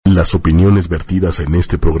Las opiniones vertidas en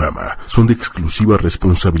este programa son de exclusiva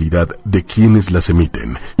responsabilidad de quienes las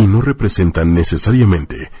emiten y no representan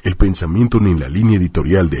necesariamente el pensamiento ni la línea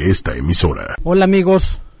editorial de esta emisora. Hola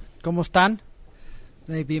amigos, ¿cómo están?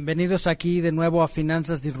 Bienvenidos aquí de nuevo a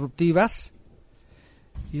Finanzas Disruptivas.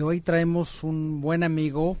 Y hoy traemos un buen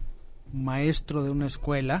amigo, maestro de una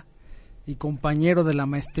escuela y compañero de la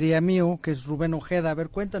maestría mío, que es Rubén Ojeda. A ver,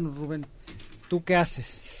 cuéntanos, Rubén, ¿tú qué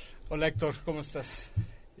haces? Hola Héctor, ¿cómo estás?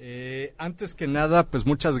 Antes que nada, pues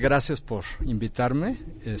muchas gracias por invitarme.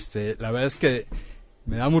 La verdad es que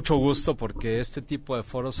me da mucho gusto porque este tipo de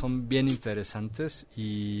foros son bien interesantes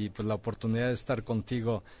y pues la oportunidad de estar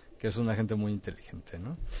contigo, que es una gente muy inteligente,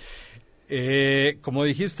 ¿no? Como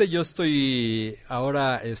dijiste, yo estoy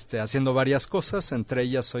ahora haciendo varias cosas, entre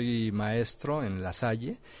ellas soy maestro en La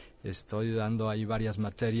Salle. Estoy dando ahí varias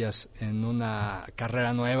materias en una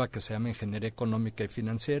carrera nueva que se llama Ingeniería Económica y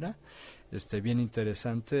Financiera. Bien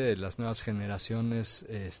interesante, las nuevas generaciones,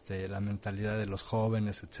 la mentalidad de los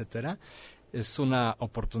jóvenes, etcétera. Es una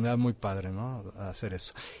oportunidad muy padre, ¿no?, hacer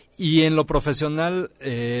eso. Y en lo profesional,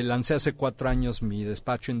 lancé hace 4 años mi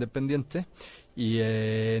despacho independiente y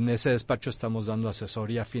en ese despacho estamos dando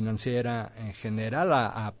asesoría financiera en general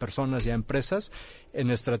a personas y a empresas en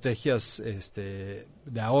estrategias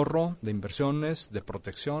de ahorro, de inversiones, de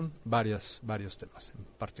protección, varios temas en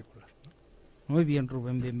particular. Muy bien,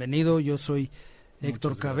 Rubén, bienvenido. Yo soy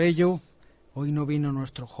Héctor Cabello. Hoy no vino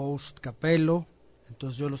nuestro host Capello,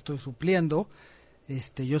 entonces yo lo estoy supliendo.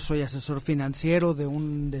 Yo soy asesor financiero de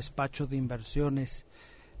un despacho de inversiones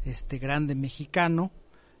grande mexicano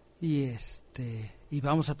y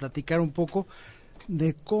vamos a platicar un poco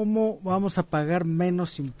de cómo vamos a pagar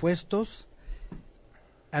menos impuestos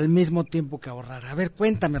al mismo tiempo que ahorrar. A ver,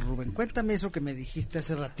 cuéntame, Rubén, cuéntame eso que me dijiste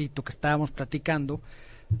hace ratito que estábamos platicando,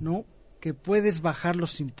 ¿no?, que puedes bajar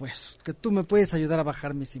los impuestos, que tú me puedes ayudar a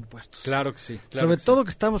bajar mis impuestos. Claro que sí. Sobre todo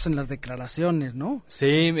que estamos en las declaraciones, ¿no?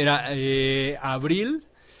 Sí, mira, abril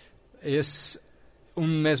es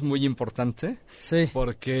un mes muy importante, sí,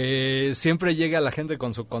 porque siempre llega la gente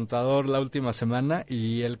con su contador la última semana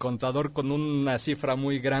y el contador con una cifra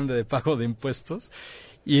muy grande de pago de impuestos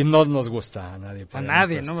y no nos gusta a nadie pagar a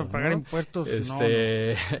nadie, impuestos, ¿no? Pagar impuestos, no.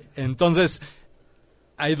 Entonces,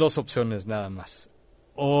 hay 2 opciones nada más.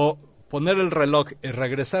 O poner el reloj y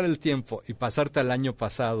regresar el tiempo y pasarte al año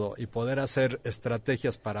pasado y poder hacer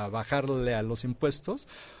estrategias para bajarle a los impuestos,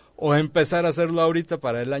 o empezar a hacerlo ahorita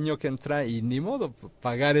para el año que entra y ni modo,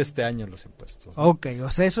 pagar este año los impuestos, ¿no? Ok, o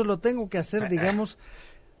sea, eso lo tengo que hacer, digamos,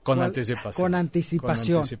 con anticipación. Con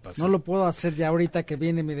anticipación. No lo puedo hacer ya ahorita que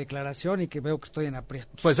viene mi declaración y que veo que estoy en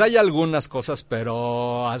aprietos. Pues hay algunas cosas,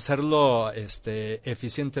 pero hacerlo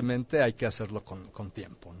eficientemente hay que hacerlo con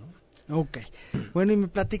tiempo, ¿no? Ok. Bueno, y me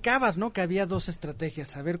platicabas, ¿no?, que había 2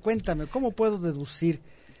 estrategias. A ver, cuéntame, ¿cómo puedo deducir?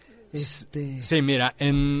 Sí, mira,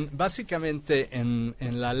 básicamente en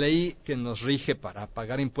la ley que nos rige para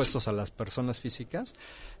pagar impuestos a las personas físicas,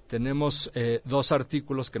 tenemos 2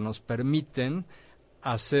 artículos que nos permiten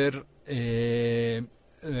hacer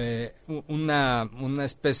una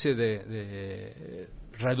especie de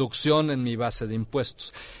reducción en mi base de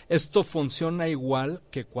impuestos. Esto funciona igual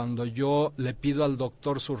que cuando yo le pido al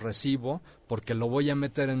doctor su recibo porque lo voy a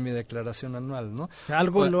meter en mi declaración anual, ¿no?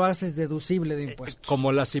 Algo lo haces deducible de impuestos.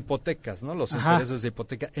 Como las hipotecas, ¿no? Los intereses de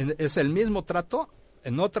hipoteca. Es el mismo trato,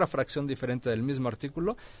 en otra fracción diferente del mismo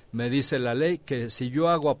artículo, me dice la ley que si yo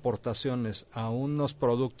hago aportaciones a unos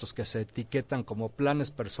productos que se etiquetan como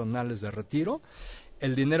planes personales de retiro,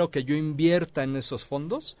 el dinero que yo invierta en esos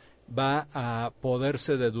fondos va a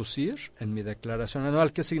poderse deducir en mi declaración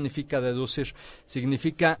anual. ¿Qué significa deducir?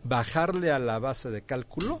 Significa bajarle a la base de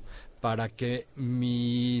cálculo para que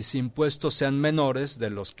mis impuestos sean menores de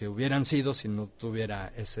los que hubieran sido si no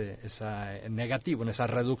tuviera esa negativo, esa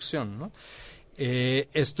reducción, ¿no?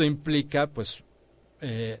 Esto implica, pues,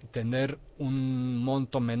 tener un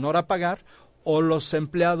monto menor a pagar, o los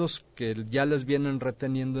empleados que ya les vienen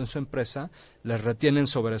reteniendo en su empresa, les retienen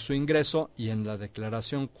sobre su ingreso y en la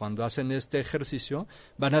declaración, cuando hacen este ejercicio,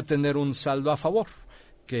 van a tener un saldo a favor,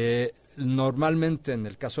 que normalmente en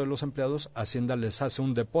el caso de los empleados, Hacienda les hace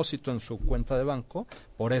un depósito en su cuenta de banco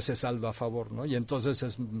por ese saldo a favor, ¿no? Y entonces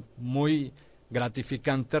es muy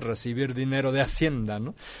gratificante recibir dinero de Hacienda,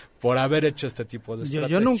 ¿no?, por haber hecho este tipo de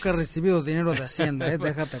estrategias. Yo nunca he recibido dinero de Hacienda,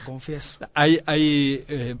 déjate confieso. Hay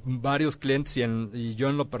varios clientes y yo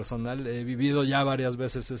en lo personal he vivido ya varias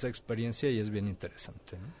veces esa experiencia y es bien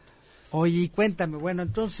interesante, ¿no? Oye, cuéntame, bueno,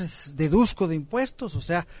 entonces deduzco de impuestos,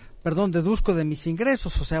 deduzco de mis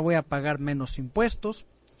ingresos, voy a pagar menos impuestos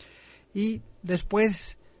y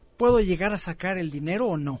después puedo llegar a sacar el dinero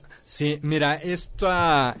o no? Sí, mira,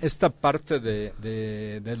 esta parte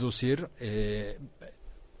de deducir, te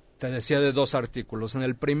decía de 2 artículos. En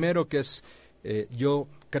el primero, que es, yo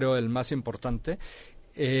creo, el más importante,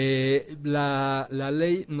 la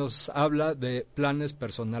ley nos habla de planes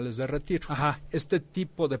personales de retiro. Ajá. Este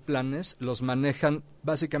tipo de planes los manejan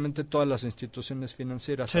básicamente todas las instituciones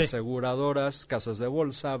financieras, sí, aseguradoras, casas de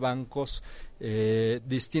bolsa, bancos,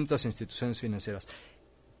 distintas instituciones financieras.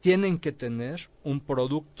 Tienen que tener un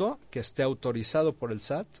producto que esté autorizado por el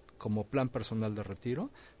SAT como plan personal de retiro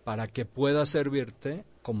para que pueda servirte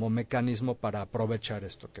como mecanismo para aprovechar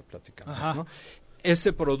esto que platicamos, ¿no?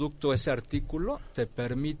 Ese producto, ese artículo, te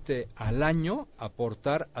permite al año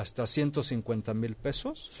aportar hasta 150,000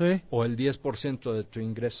 pesos, sí, o el 10% de tu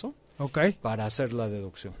ingreso, okay, para hacer la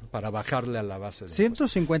deducción, para bajarle a la base de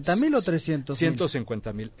 150,000 o 300,000.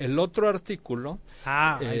 150,000. El otro artículo,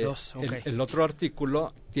 hay 2, okay. el otro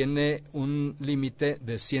artículo tiene un límite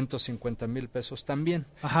de 150,000 pesos también.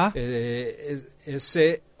 Ajá.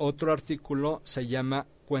 Ese otro artículo se llama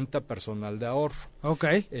cuenta personal de ahorro.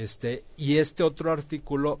 Okay. Y este otro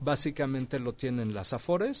artículo básicamente lo tienen las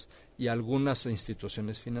Afores y algunas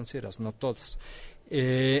instituciones financieras, no todas.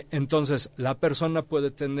 Entonces, la persona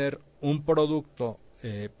puede tener un producto,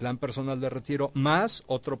 plan personal de retiro, más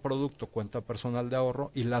otro producto, cuenta personal de ahorro,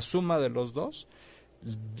 y la suma de los dos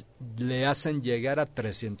le hacen llegar a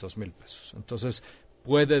 300,000 pesos. Entonces,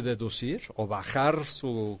 puede deducir o bajar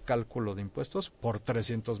su cálculo de impuestos por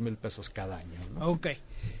 300,000 pesos cada año, ¿no? Ok.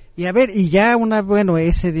 Y a ver,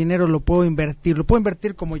 ese dinero lo puedo invertir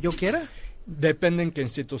como yo quiera. Depende en qué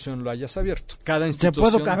institución lo hayas abierto. Cada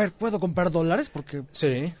institución... ¿Puedo comprar dólares? Porque...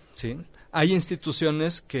 Sí. Hay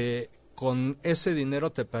instituciones que con ese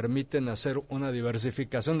dinero te permiten hacer una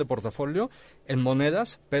diversificación de portafolio en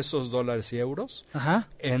monedas, pesos, dólares y euros, ajá,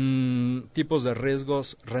 en tipos de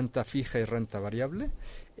riesgos, renta fija y renta variable.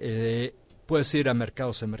 Puedes ir a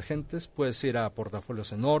mercados emergentes, puedes ir a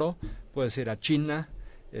portafolios en oro, puedes ir a China.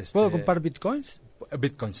 ¿Puedo comprar bitcoins?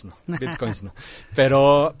 Bitcoins no.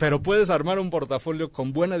 Pero puedes armar un portafolio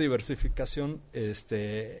con buena diversificación,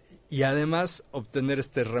 y además obtener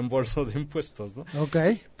este reembolso de impuestos, ¿no?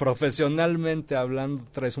 Okay. Profesionalmente hablando,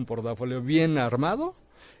 traes un portafolio bien armado,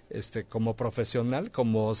 como profesional,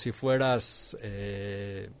 como si fueras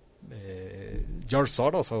George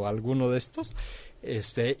Soros o alguno de estos,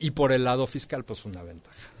 y por el lado fiscal, pues una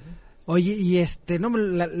ventaja. Oye, y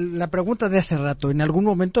la pregunta de hace rato, ¿en algún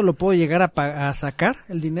momento lo puedo llegar a sacar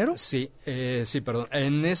el dinero? Sí, perdón.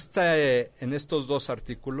 En estos 2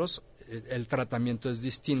 artículos el tratamiento es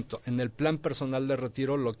distinto. En el plan personal de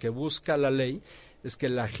retiro, lo que busca la ley es que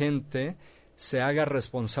la gente se haga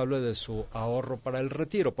responsable de su ahorro para el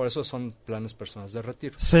retiro. Por eso son planes personales de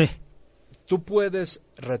retiro. Sí. Tú puedes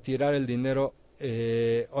retirar el dinero,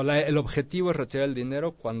 el objetivo es retirar el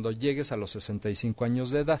dinero cuando llegues a los 65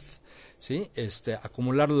 años de edad, ¿sí?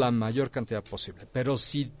 Acumular la mayor cantidad posible. Pero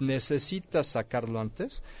si necesitas sacarlo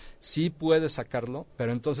antes, sí puedes sacarlo,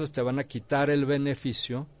 pero entonces te van a quitar el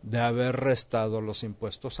beneficio de haber restado los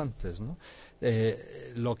impuestos antes, ¿no?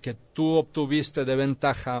 Lo que tú obtuviste de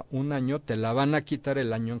ventaja un año, te la van a quitar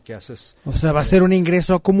el año en que haces. O sea, va a ser un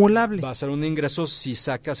ingreso acumulable. Va a ser un ingreso si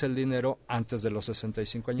sacas el dinero antes de los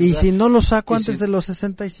 65 años. Y si no lo saco antes de los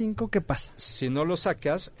 65, ¿qué pasa? Si no lo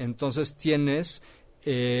sacas, entonces tienes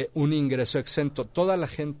un ingreso exento. Toda la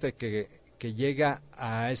gente que llega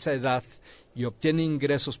a esa edad y obtiene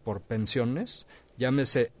ingresos por pensiones,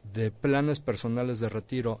 llámese de planes personales de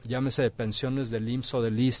retiro, llámese de pensiones del IMSS o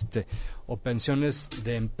del ISSSTE, o pensiones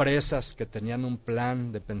de empresas que tenían un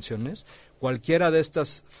plan de pensiones, cualquiera de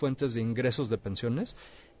estas fuentes de ingresos de pensiones,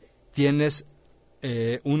 tienes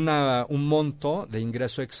un monto de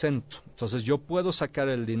ingreso exento. Entonces yo puedo sacar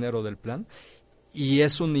el dinero del plan y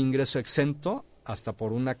es un ingreso exento hasta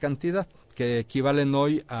por una cantidad que equivalen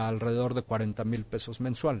hoy a alrededor de 40,000 pesos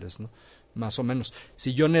mensuales, ¿no? Más o menos.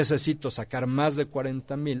 Si yo necesito sacar más de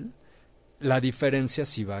 40,000, la diferencia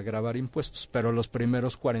sí va a gravar impuestos, pero los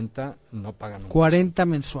primeros 40 no pagan. 40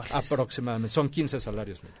 mensuales. Aproximadamente, son 15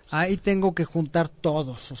 salarios mínimos. Ahí tengo que juntar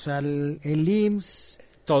todos, o sea, el IMSS.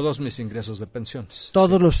 Todos mis ingresos de pensiones.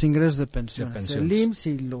 Todos sí. Los ingresos de pensiones. El IMSS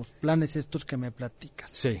y los planes estos que me platicas.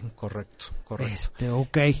 Sí, correcto.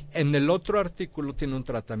 Ok. En el otro artículo tiene un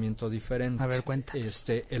tratamiento diferente. A ver, cuenta.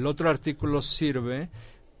 El otro artículo sirve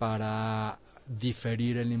para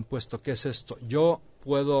diferir el impuesto. ¿Qué es esto? Yo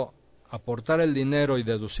puedo aportar el dinero y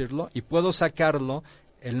deducirlo, y puedo sacarlo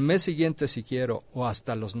el mes siguiente si quiero, o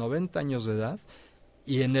hasta los 90 años de edad,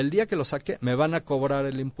 y en el día que lo saque me van a cobrar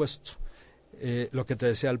el impuesto. Lo que te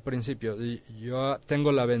decía al principio, yo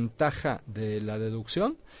tengo la ventaja de la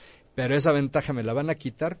deducción, pero esa ventaja me la van a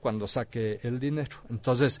quitar cuando saque el dinero.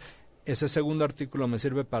 Entonces, ese segundo artículo me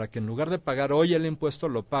sirve para que en lugar de pagar hoy el impuesto,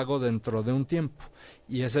 lo pago dentro de un tiempo.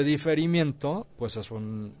 Y ese diferimiento, pues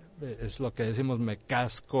es lo que decimos, me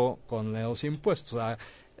casco con los impuestos. O sea,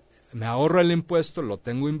 me ahorro el impuesto, lo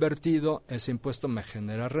tengo invertido, ese impuesto me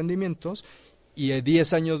genera rendimientos y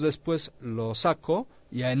 10 años después lo saco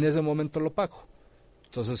y en ese momento lo pago.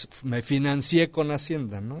 Entonces me financié con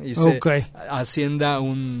Hacienda, ¿no? Hice Hacienda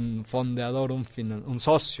un fondeador, un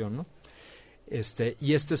socio, ¿no?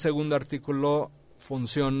 Y este segundo artículo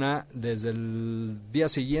funciona desde el día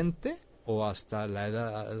siguiente o hasta la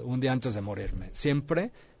edad, un día antes de morirme.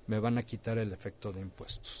 Siempre me van a quitar el efecto de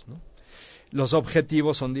impuestos, ¿no? Los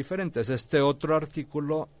objetivos son diferentes. Este otro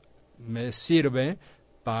artículo me sirve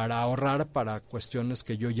para ahorrar para cuestiones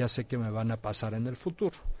que yo ya sé que me van a pasar en el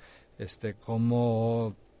futuro.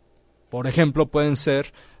 Como, por ejemplo, pueden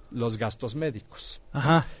ser los gastos médicos.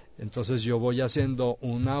 Ajá. Entonces yo voy haciendo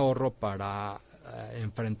un ahorro para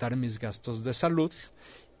enfrentar mis gastos de salud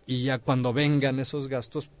y ya cuando vengan esos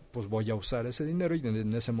gastos, pues voy a usar ese dinero y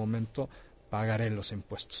en ese momento pagaré los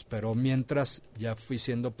impuestos. Pero mientras ya fui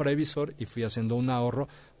siendo previsor y fui haciendo un ahorro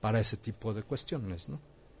para ese tipo de cuestiones, ¿no?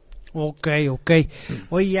 Ok.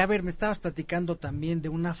 Oye, a ver, me estabas platicando también de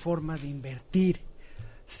una forma de invertir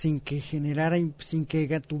sin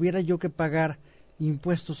que tuviera yo que pagar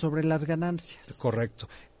impuestos sobre las ganancias. Correcto.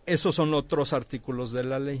 Esos son otros artículos de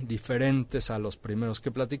la ley, diferentes a los primeros que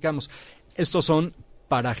platicamos. Estos son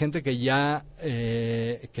para gente que ya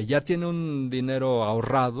tiene un dinero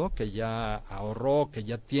ahorrado, que ya ahorró, que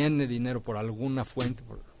ya tiene dinero por alguna fuente,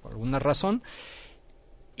 por alguna razón,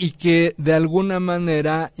 y que de alguna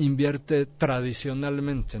manera invierte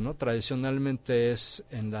tradicionalmente, ¿no? Tradicionalmente es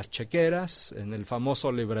en las chequeras, en el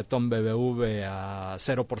famoso libretón BBV a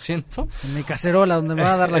 0%. En mi cacerola, donde me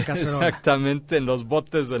va a dar la cacerola. Exactamente, en los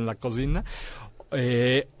botes en la cocina.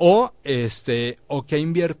 O que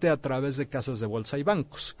invierte a través de casas de bolsa y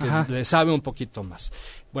bancos, que le sabe un poquito más.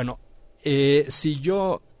 Bueno, si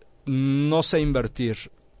yo no sé invertir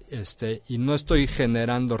y no estoy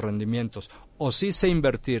generando rendimientos, o sí sé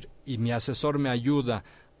invertir y mi asesor me ayuda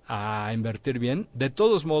a invertir bien, de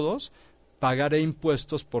todos modos pagaré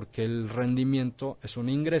impuestos porque el rendimiento es un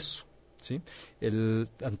ingreso, ¿sí?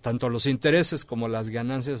 Tanto los intereses como las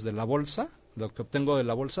ganancias de la bolsa, lo que obtengo de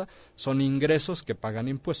la bolsa, son ingresos que pagan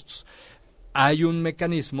impuestos. Hay un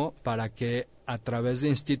mecanismo para que a través de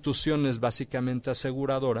instituciones básicamente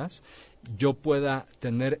aseguradoras yo pueda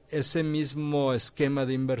tener ese mismo esquema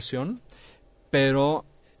de inversión, pero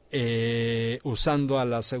usando a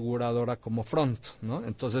la aseguradora como front, ¿no?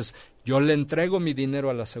 Entonces yo le entrego mi dinero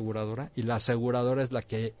a la aseguradora y la aseguradora es la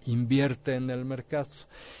que invierte en el mercado.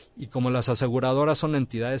 Y como las aseguradoras son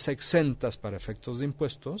entidades exentas para efectos de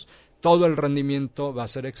impuestos, todo el rendimiento va a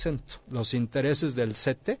ser exento. Los intereses del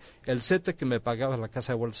CETE, el CETE que me pagaba la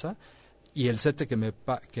casa de bolsa y el CETE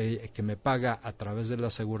que me paga a través de la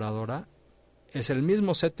aseguradora, es el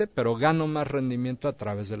mismo CETE, pero gano más rendimiento a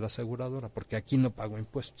través de la aseguradora, porque aquí no pago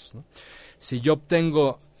impuestos, ¿no? Si yo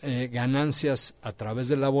obtengo ganancias a través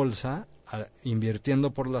de la bolsa,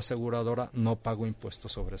 invirtiendo por la aseguradora, no pago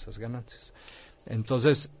impuestos sobre esas ganancias.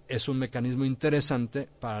 Entonces, es un mecanismo interesante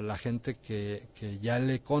para la gente que ya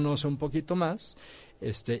le conoce un poquito más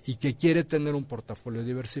y que quiere tener un portafolio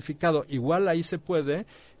diversificado. Igual ahí se puede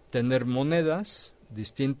tener monedas,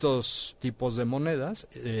 distintos tipos de monedas,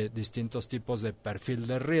 distintos tipos de perfil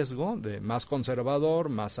de riesgo, de más conservador,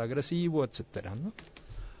 más agresivo, etcétera, ¿no?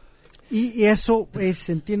 Y eso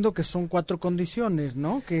entiendo que son 4 condiciones,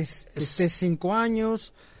 ¿no? Que estés 5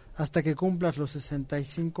 años hasta que cumplas los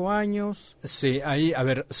 65 años. Sí, ahí, a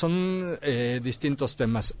ver, son distintos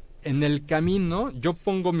temas. En el camino, yo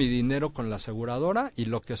pongo mi dinero con la aseguradora y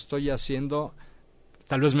lo que estoy haciendo,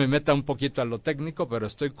 tal vez me meta un poquito a lo técnico, pero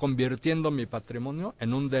estoy convirtiendo mi patrimonio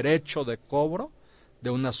en un derecho de cobro de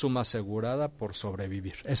una suma asegurada por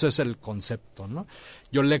sobrevivir. Eso es el concepto, ¿no?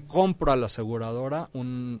 Yo le compro a la aseguradora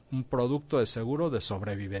un producto de seguro de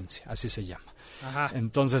sobrevivencia, así se llama. Ajá.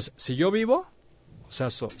 Entonces, si yo vivo, o sea,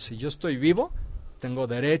 si yo estoy vivo, tengo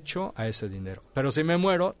derecho a ese dinero. Pero si me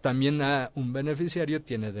muero, también un beneficiario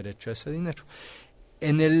tiene derecho a ese dinero.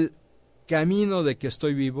 En el camino de que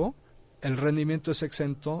estoy vivo, el rendimiento es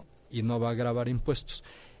exento y no va a gravar impuestos.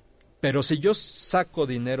 Pero si yo saco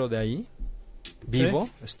dinero de ahí, vivo,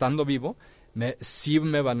 ¿sí? Estando vivo, sí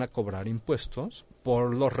me van a cobrar impuestos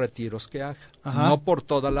por los retiros que haga. Ajá. No por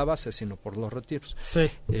toda la base, sino por los retiros.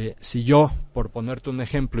 Sí. Si yo, por ponerte un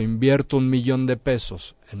ejemplo, invierto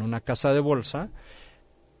 $1,000,000 en una casa de bolsa,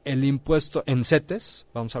 el impuesto en CETES,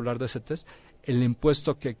 vamos a hablar de CETES, el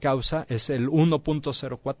impuesto que causa es el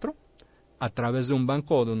 1.04 a través de un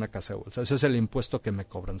banco o de una casa de bolsa. Ese es el impuesto que me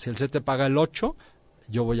cobran. Si el CETE paga el 8,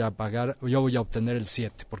 yo voy a obtener el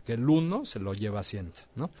 7, porque el 1 se lo lleva Hacienda,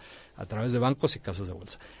 ¿no? A través de bancos y casas de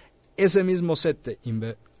bolsa. Ese mismo CETE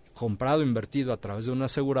comprado, invertido a través de una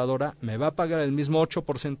aseguradora, me va a pagar el mismo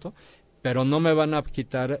 8%, pero no me van a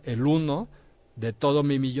quitar el 1 de todo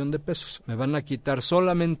mi $1,000,000. Me van a quitar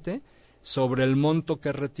solamente sobre el monto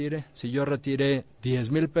que retire. Si yo retiré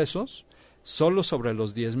 $10,000, solo sobre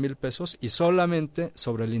los $10,000 y solamente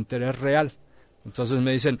sobre el interés real. Entonces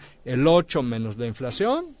me dicen, el 8 menos la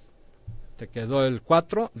inflación, te quedó el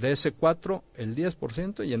 4, de ese 4 el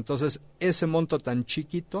 10%, y entonces ese monto tan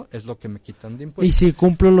chiquito es lo que me quitan de impuestos. ¿Y si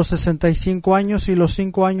cumplo los 65 años y los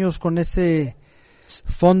 5 años con ese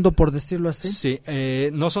fondo, por decirlo así? Sí,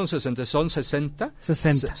 no son 60, son 60.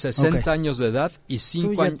 60 okay. Años de edad y 5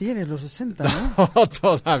 años. Tú ya tienes los 60, ¿no? No,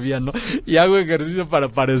 todavía no. Y hago ejercicio para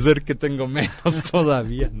parecer que tengo menos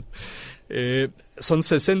todavía, ¿no? Son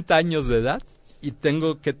 60 años de edad y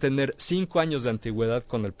tengo que tener 5 años de antigüedad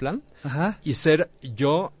con el plan. Ajá. Y ser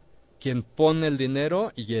yo quien pone el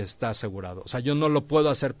dinero y está asegurado. O sea, yo no lo puedo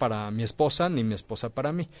hacer para mi esposa ni mi esposa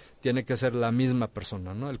para mí. Tiene que ser la misma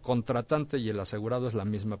persona, ¿no? El contratante y el asegurado es la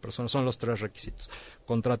misma persona. Son los 3 requisitos.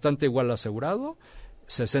 Contratante igual asegurado,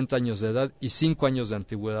 60 años de edad y 5 años de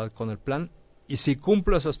antigüedad con el plan. Y si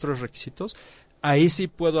cumplo esos 3 requisitos, ahí sí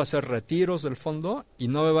puedo hacer retiros del fondo y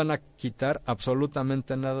no me van a quitar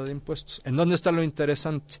absolutamente nada de impuestos. ¿En dónde está lo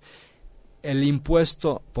interesante? El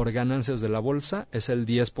impuesto por ganancias de la bolsa es el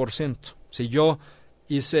 10%. Si yo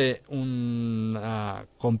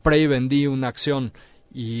compré y vendí una acción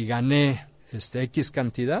y gané X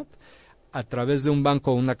cantidad, a través de un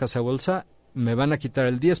banco o una casa de bolsa, me van a quitar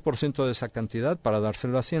el 10% de esa cantidad para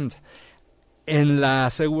dárselo a Hacienda. En la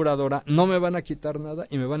aseguradora no me van a quitar nada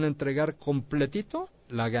y me van a entregar completito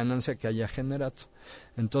la ganancia que haya generado.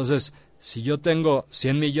 Entonces, si yo tengo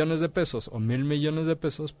 100 millones de pesos o 1,000 millones de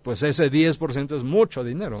pesos, pues ese 10% es mucho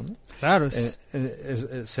dinero, ¿no? Claro.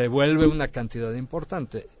 Se vuelve una cantidad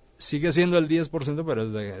importante. Sigue siendo el 10%,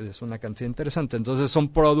 pero es una cantidad interesante. Entonces son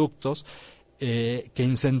productos que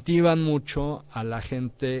incentivan mucho a la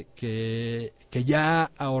gente que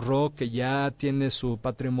ya ahorró, que ya tiene su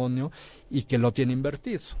patrimonio y que lo tiene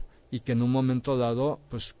invertido. Y que en un momento dado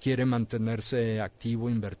pues quiere mantenerse activo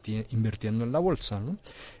invirtiendo en la bolsa, ¿no?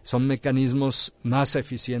 Son mecanismos más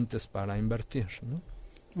eficientes para invertir, ¿no?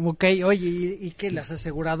 Ok, oye, y que las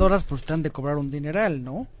aseguradoras pues están de cobrar un dineral,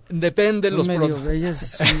 ¿no? Depende los productos.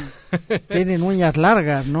 Ellas tienen uñas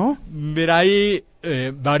largas, ¿no? Mira, hay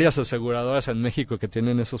varias aseguradoras en México que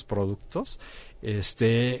tienen esos productos.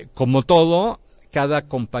 Como todo, cada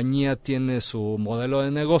compañía tiene su modelo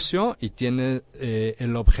de negocio y tiene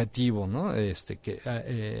el objetivo, ¿no?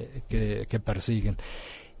 Que persiguen.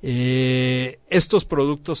 Estos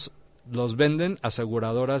productos los venden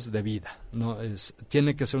aseguradoras de vida, ¿no?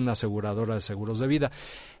 Tiene que ser una aseguradora de seguros de vida.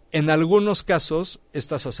 En algunos casos,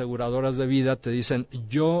 estas aseguradoras de vida te dicen,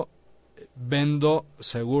 yo vendo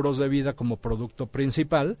seguros de vida como producto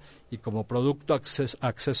principal y como producto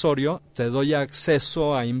accesorio te doy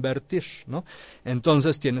acceso a invertir, ¿no?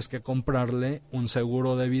 Entonces tienes que comprarle un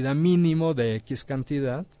seguro de vida mínimo de X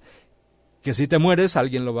cantidad, que si te mueres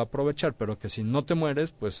alguien lo va a aprovechar, pero que si no te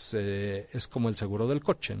mueres, pues es como el seguro del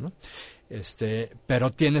coche, ¿no?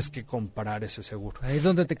 Pero tienes que comprar ese seguro. Ahí es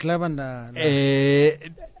donde te clavan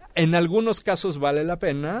en algunos casos vale la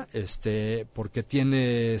pena, porque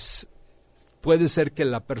puede ser que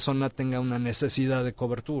la persona tenga una necesidad de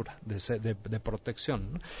cobertura, de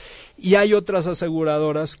protección, ¿no? Y hay otras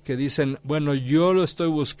aseguradoras que dicen, bueno, yo lo estoy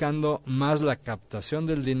buscando más la captación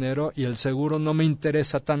del dinero y el seguro no me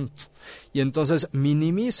interesa tanto. Y entonces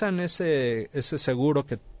minimizan ese seguro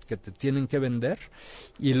que te tienen que vender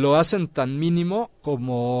y lo hacen tan mínimo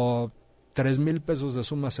como 3,000 pesos de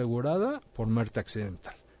suma asegurada por muerte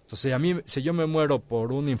accidental. Entonces, si yo me muero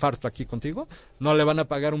por un infarto aquí contigo, no le van a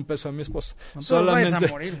pagar un peso a mi esposa. No, solamente vas a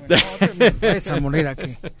morir, no vas a morir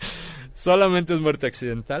aquí. Solamente es muerte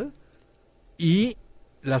accidental y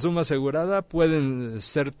la suma asegurada puede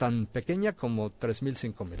ser tan pequeña como 3,000,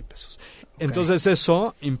 5,000 pesos. Okay. Entonces,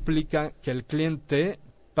 eso implica que el cliente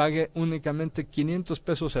pague únicamente 500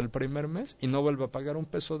 pesos el primer mes y no vuelva a pagar un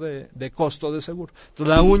peso de costo de seguro.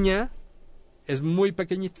 Entonces, la uña es muy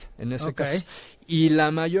pequeñita en ese caso. Y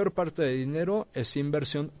la mayor parte de dinero es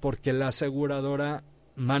inversión porque la aseguradora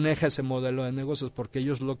maneja ese modelo de negocios porque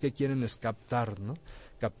ellos lo que quieren es captar, ¿no?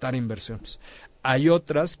 Captar inversiones. Hay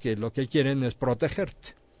otras que lo que quieren es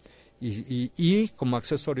protegerte y como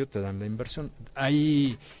accesorio te dan la inversión.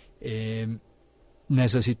 Ahí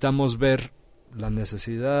necesitamos ver la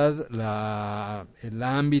necesidad, el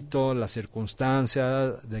ámbito, la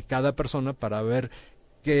circunstancia de cada persona para ver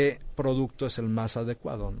qué producto es el más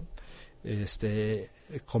adecuado, ¿no?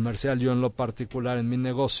 Comercial, yo en lo particular en mi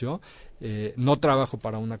negocio no trabajo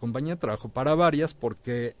para una compañía, trabajo para varias,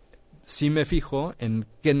 porque sí me fijo en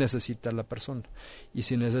qué necesita la persona, y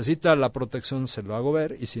si necesita la protección se lo hago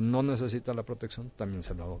ver, y si no necesita la protección también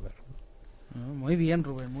se lo hago ver. Muy bien,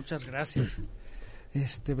 Rubén, muchas gracias.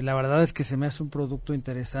 La verdad es que se me hace un producto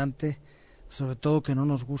interesante, sobre todo que no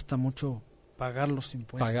nos gusta mucho pagar los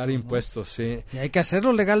impuestos. Pagar impuestos, ¿no? Sí. Y hay que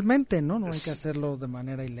hacerlo legalmente, ¿no? No hay que hacerlo de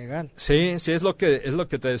manera ilegal. Sí, es lo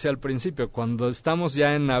que te decía al principio. Cuando estamos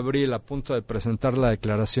ya en abril a punto de presentar la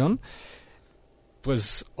declaración,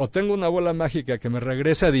 pues o tengo una bola mágica que me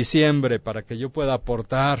regrese a diciembre para que yo pueda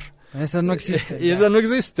aportar. Esa no existe. Y esa no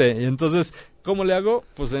existe. Y entonces, ¿cómo le hago?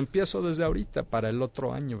 Pues empiezo desde ahorita para el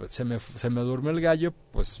otro año. Se me durmió el gallo,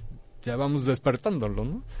 pues ya vamos despertándolo,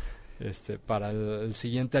 ¿no? Para el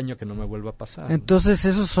siguiente año que no me vuelva a pasar. Entonces,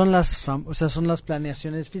 esos son son las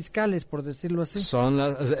planeaciones fiscales, por decirlo así.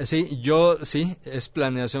 Sí, es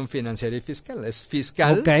planeación financiera y fiscal. Es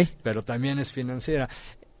fiscal, okay, pero también es financiera.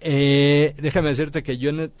 Déjame decirte que yo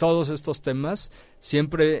en todos estos temas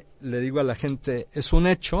siempre le digo a la gente, es un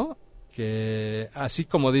hecho que, así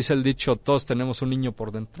como dice el dicho, todos tenemos un niño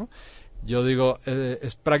por dentro, yo digo,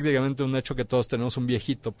 es prácticamente un hecho que todos tenemos un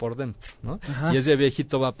viejito por dentro, ¿no? Ajá. Y ese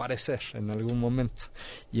viejito va a aparecer en algún momento.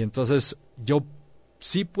 Y entonces yo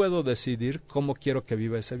sí puedo decidir cómo quiero que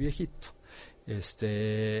viva ese viejito.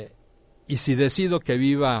 Y si decido que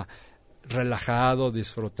viva relajado,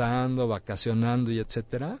 disfrutando, vacacionando y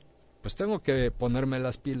etcétera, pues tengo que ponerme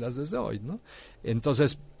las pilas desde hoy, ¿no?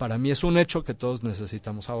 Entonces, para mí es un hecho que todos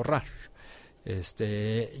necesitamos ahorrar.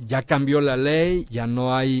 Ya cambió la ley, ya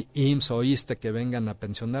no hay IMSS o ISSSTE que vengan a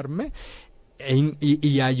pensionarme,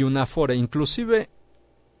 y hay una Afore, inclusive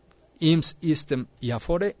IMSS, ISSSTE y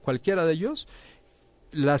Afore, cualquiera de ellos,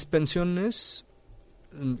 las pensiones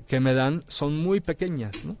que me dan son muy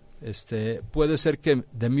pequeñas, ¿no? Puede ser que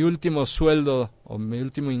de mi último sueldo o mi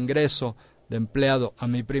último ingreso de empleado a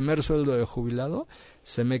mi primer sueldo de jubilado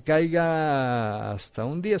se me caiga hasta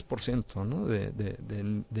un 10%, ¿no?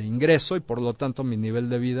 de ingreso, y por lo tanto mi nivel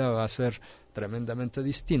de vida va a ser tremendamente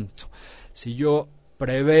distinto. Si yo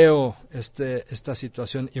preveo esta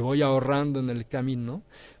situación y voy ahorrando en el camino,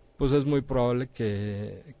 pues es muy probable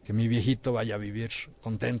que mi viejito vaya a vivir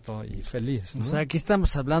contento y feliz, ¿no? O sea, aquí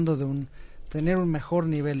estamos hablando de tener un mejor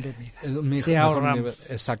nivel de vida. Mejor nivel,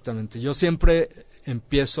 exactamente. Yo siempre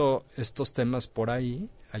empiezo estos temas por ahí.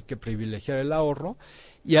 Hay que privilegiar el ahorro,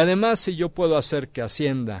 y además si yo puedo hacer que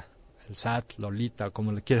Hacienda, el SAT, Lolita,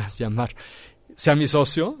 como le quieras llamar, sea mi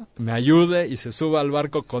socio, me ayude y se suba al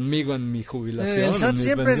barco conmigo en mi jubilación. El SAT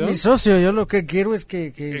siempre es mi socio. Yo lo que quiero es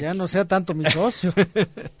que ya no sea tanto mi socio.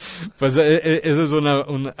 Pues eso es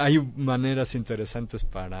hay maneras interesantes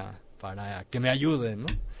para que me ayude, ¿no?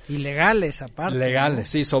 Y legales aparte. Legales, ¿no?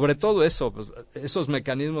 Sí, sobre todo eso. Pues, esos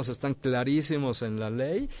mecanismos están clarísimos en la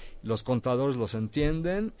ley, los contadores los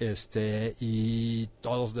entienden, y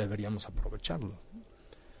todos deberíamos aprovecharlo.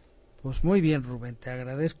 Pues muy bien, Rubén, te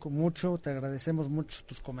agradecemos mucho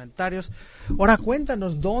tus comentarios. Ahora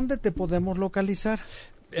cuéntanos, ¿dónde te podemos localizar?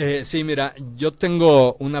 Sí, mira, yo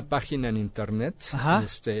tengo una página en internet. Ajá.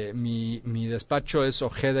 Mi despacho es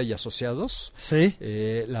Ojeda y Asociados. Sí.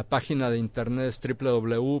 La página de internet es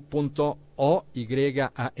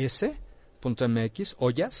www.oyas.mx,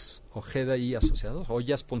 Oyas, Ojeda y Asociados,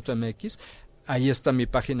 oyas.mx. Ahí está mi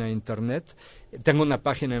página de internet. Tengo una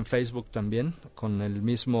página en Facebook también con el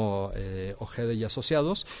mismo Ojeda y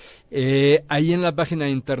Asociados. Ahí en la página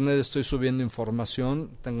de internet estoy subiendo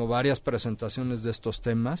información. Tengo varias presentaciones de estos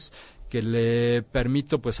temas que le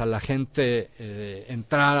permito pues a la gente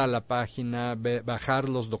entrar a la página, bajar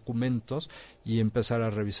los documentos y empezar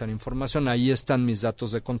a revisar información. Ahí están mis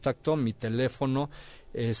datos de contacto, mi teléfono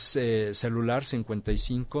es celular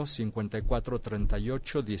 55 54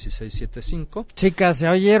 38 16 75. Chicas, ¿se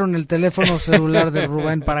oyeron el teléfono celular de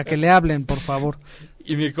Rubén para que le hablen, por favor?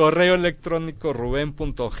 Y mi correo electrónico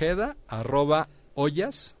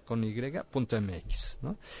ruben.ojeda@oyas.mx,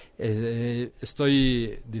 ¿no?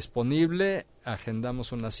 Estoy disponible,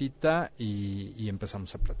 agendamos una cita y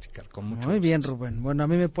empezamos a platicar con mucho Muy gusto. bien, Rubén. Bueno, a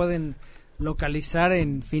mí me pueden localizar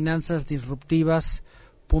en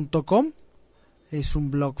finanzasdisruptivas.com. Es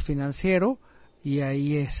un blog financiero y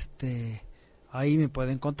ahí ahí me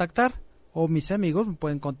pueden contactar, o mis amigos me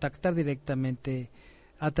pueden contactar directamente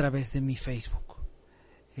a través de mi Facebook.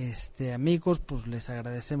 Amigos, pues les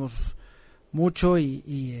agradecemos mucho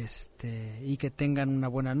y que tengan una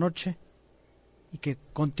buena noche y que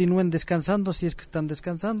continúen descansando si es que están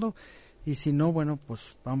descansando. y si no, bueno,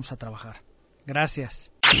 pues vamos a trabajar.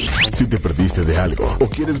 Gracias. Si te perdiste de algo o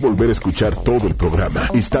quieres volver a escuchar todo el programa,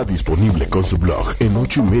 está disponible con su blog en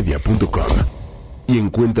 8ymedia.com. Y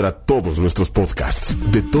encuentra todos nuestros podcasts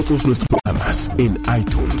de todos nuestros programas en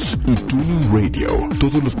iTunes y TuneIn Radio.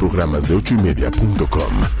 Todos los programas de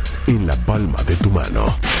 8ymedia.com en la palma de tu mano.